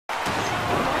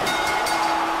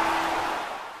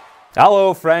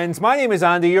Hello friends, my name is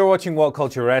Andy, you're watching What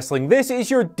Culture Wrestling. This is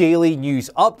your daily news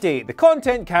update. The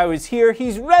content cow is here,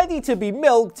 he's ready to be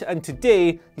milked, and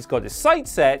today he's got his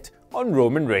sights set on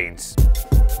Roman Reigns.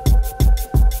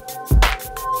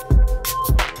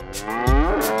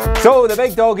 So, the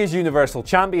big dog is Universal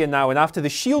Champion now, and after the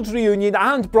Shield's reunion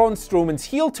and Braun Strowman's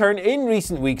heel turn in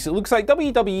recent weeks, it looks like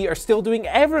WWE are still doing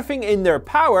everything in their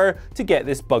power to get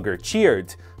this bugger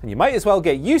cheered. And you might as well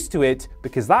get used to it,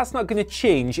 because that's not going to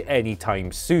change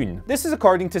anytime soon. This is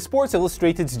according to Sports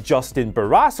Illustrated's Justin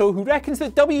Barrasso, who reckons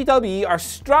that WWE are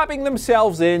strapping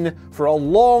themselves in for a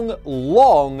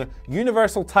long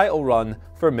Universal title run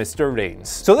for Mr. Reigns.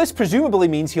 So this presumably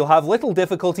means he'll have little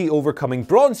difficulty overcoming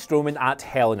Braun Strowman at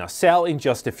Hell in a Cell in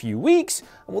just a few weeks,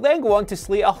 and will then go on to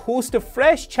slay a host of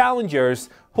fresh challengers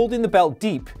holding the belt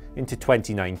deep into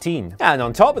 2019. And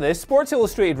on top of this, Sports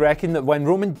Illustrated reckon that when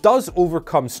Roman does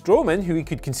overcome Strowman, who he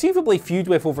could conceivably feud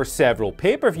with over several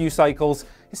pay-per-view cycles,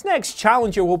 his next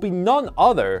challenger will be none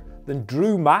other than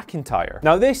Drew McIntyre.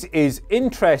 Now this is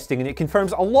interesting, and it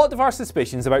confirms a lot of our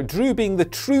suspicions about Drew being the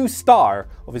true star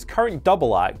of his current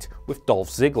double act with Dolph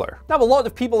Ziggler. Now a lot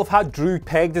of people have had Drew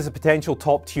pegged as a potential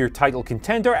top tier title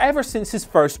contender ever since his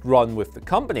first run with the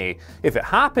company. If it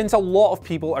happens, a lot of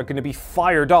people are going to be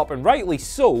fired up, and rightly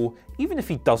so, even if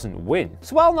he doesn't win.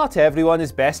 So while not everyone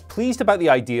is best pleased about the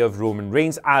idea of Roman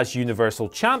Reigns as Universal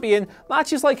Champion,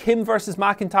 matches like him versus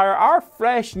McIntyre are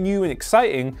fresh, new and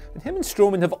exciting, and him and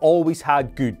Strowman have always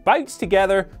had good bouts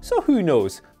together, so who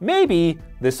knows, maybe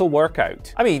this'll work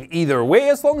out. I mean, either way,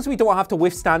 as long as we don't have to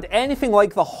withstand anything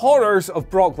like the horrors of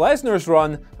Brock Lesnar's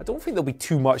run, I don't think there'll be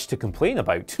too much to complain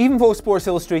about. Even though Sports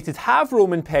Illustrated have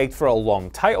Roman pegged for a long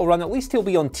title run, at least he'll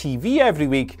be on TV every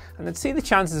week, and I'd say the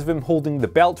chances of him holding the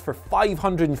belt for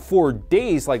 504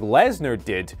 days like Lesnar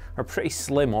did are pretty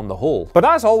slim on the whole. But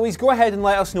as always, go ahead and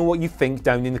let us know what you think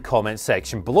down in the comments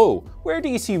section below. Where do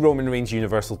you see Roman Reigns'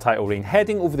 Universal title reign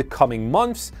heading over the coming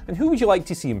months, and who would you like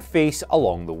to see him face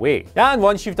along the way? And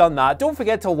once you've done that, don't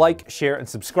forget to like, share and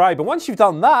subscribe. And once you've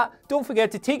done that, don't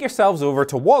forget to take yourselves over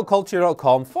to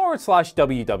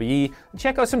whatculture.com/WWE and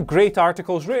check out some great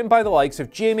articles written by the likes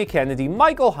of Jamie Kennedy,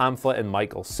 Michael Hamflett and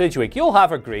Michael Sidgwick. You'll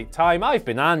have a great time. I've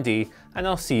been Andy, and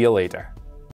I'll see you later.